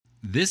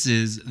This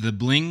is the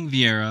Bling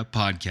Vieira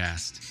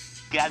podcast.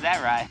 Got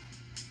that right.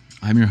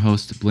 I'm your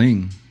host,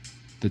 Bling.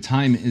 The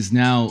time is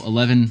now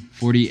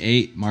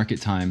 11:48 market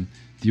time.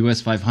 The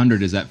US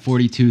 500 is at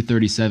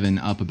 42.37,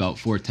 up about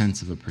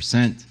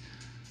 0.4%.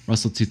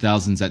 Russell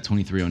 2000 is at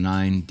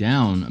 2309,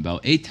 down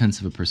about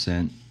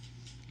 0.8%.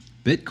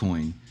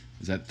 Bitcoin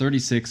is at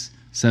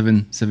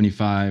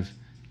 36,775,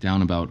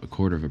 down about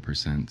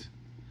 0.25%.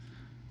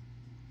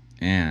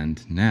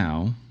 And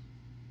now,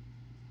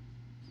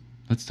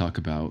 let's talk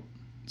about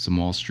some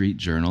Wall Street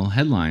Journal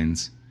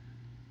headlines,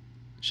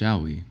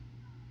 shall we?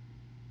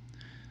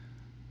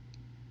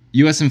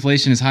 U.S.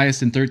 inflation is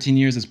highest in 13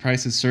 years as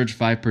prices surge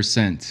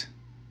 5%.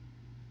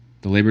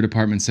 The Labor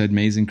Department said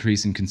May's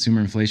increase in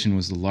consumer inflation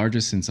was the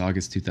largest since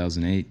August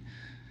 2008.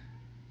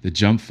 The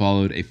jump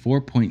followed a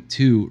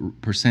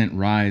 4.2%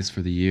 rise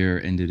for the year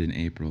ended in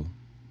April.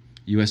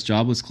 U.S.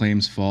 jobless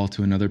claims fall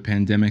to another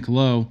pandemic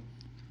low.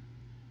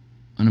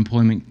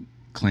 Unemployment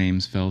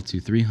claims fell to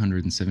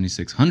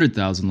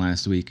 376,000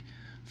 last week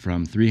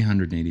from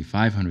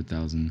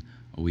 385,000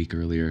 a week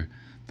earlier.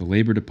 The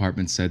Labor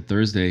Department said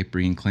Thursday,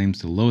 bringing claims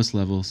to the lowest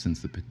level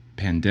since the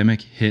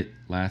pandemic hit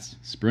last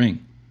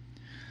spring.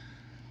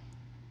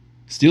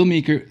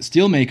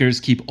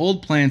 Steelmakers keep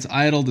old plants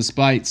idle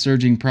despite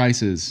surging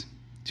prices.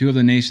 Two of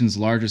the nation's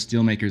largest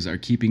steelmakers are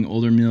keeping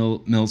older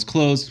mills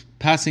closed,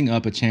 passing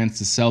up a chance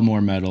to sell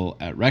more metal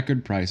at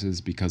record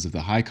prices because of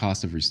the high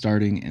cost of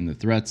restarting and the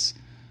threats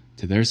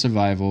to their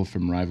survival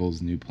from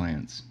rivals' new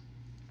plants.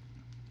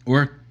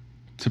 Or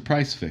to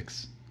price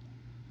fix.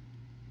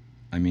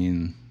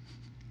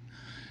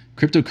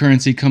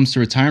 Cryptocurrency comes to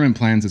retirement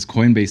plans as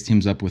Coinbase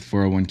teams up with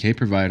 401k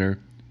provider.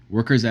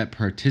 Workers at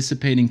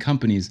participating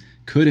companies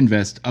could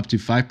invest up to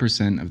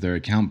 5% of their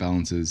account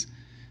balances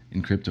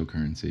in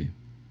cryptocurrency.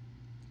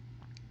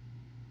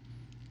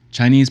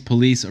 Chinese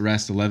police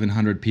arrest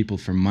 1,100 people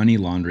for money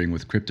laundering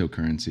with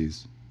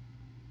cryptocurrencies.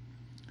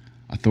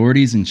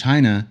 Authorities in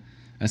China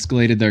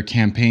escalated their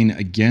campaign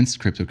against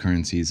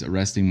cryptocurrencies,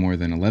 arresting more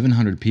than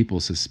 1,100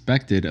 people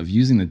suspected of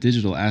using the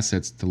digital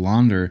assets to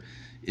launder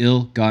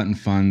ill-gotten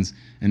funds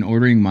and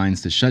ordering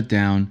mines to shut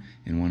down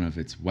in one of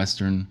its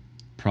western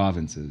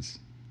provinces.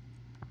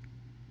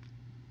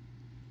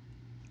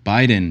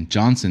 Biden,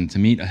 Johnson to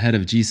meet ahead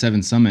of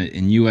G7 summit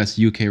in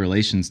US-UK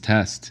relations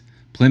test.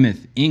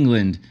 Plymouth,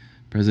 England,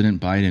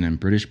 President Biden and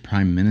British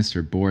Prime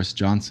Minister Boris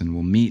Johnson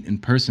will meet in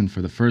person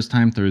for the first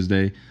time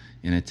Thursday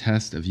in a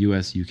test of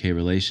US-UK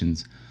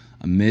relations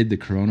amid the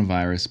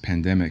coronavirus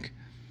pandemic,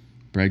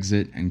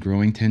 Brexit, and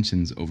growing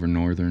tensions over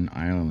Northern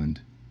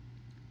Ireland.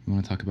 You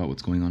want to talk about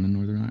what's going on in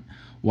Northern Ireland?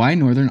 Why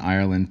Northern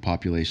Ireland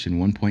population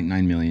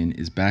 1.9 million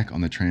is back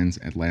on the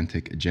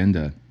transatlantic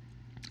agenda.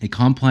 A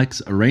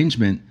complex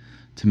arrangement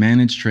to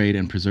manage trade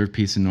and preserve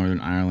peace in Northern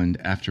Ireland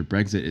after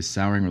Brexit is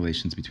souring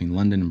relations between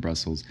London and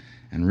Brussels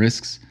and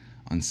risks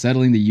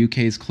unsettling the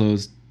UK's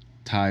close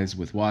ties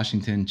with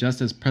Washington,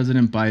 just as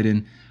President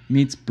Biden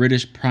meets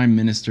British Prime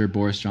Minister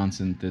Boris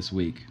Johnson this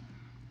week.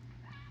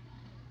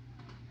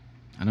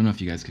 I don't know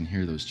if you guys can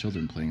hear those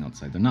children playing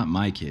outside. They're not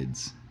my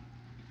kids.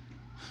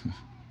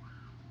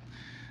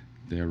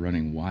 They're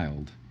running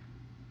wild.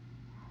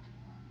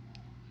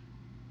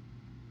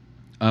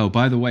 Oh,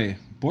 by the way,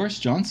 Boris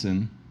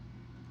Johnson,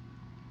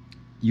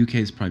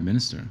 UK's Prime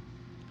Minister.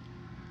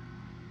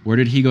 Where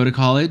did he go to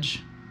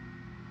college?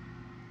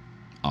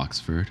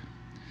 Oxford.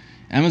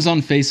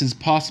 Amazon faces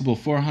possible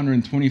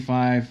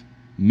 425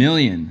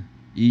 million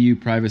EU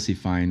privacy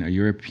fine. A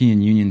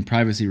European Union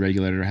privacy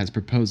regulator has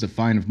proposed a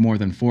fine of more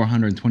than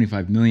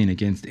 425 million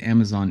against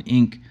Amazon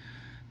Inc.,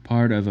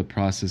 part of a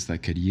process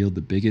that could yield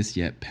the biggest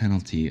yet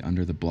penalty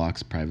under the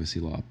bloc's privacy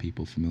law,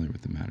 people familiar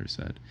with the matter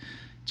said.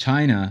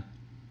 China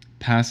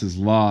passes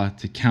law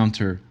to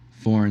counter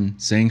foreign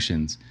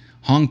sanctions.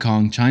 Hong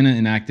Kong, China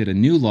enacted a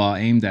new law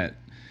aimed at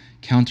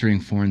countering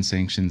foreign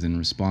sanctions in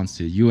response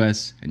to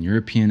U.S. and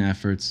European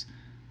efforts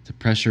to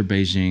pressure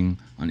Beijing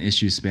on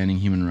issues spanning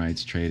human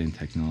rights, trade, and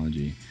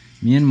technology.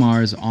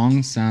 Myanmar's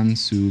Aung San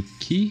Suu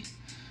Kyi,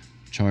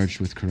 charged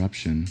with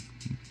corruption.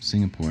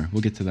 Singapore.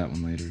 We'll get to that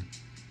one later.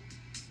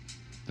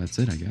 That's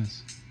it, I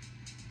guess.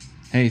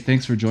 Hey,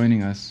 thanks for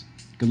joining us.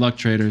 Good luck,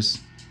 traders.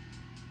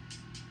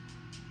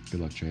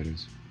 Good luck,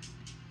 traders.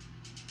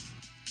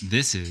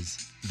 This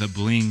is the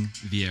Bling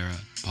Vieira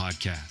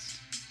podcast.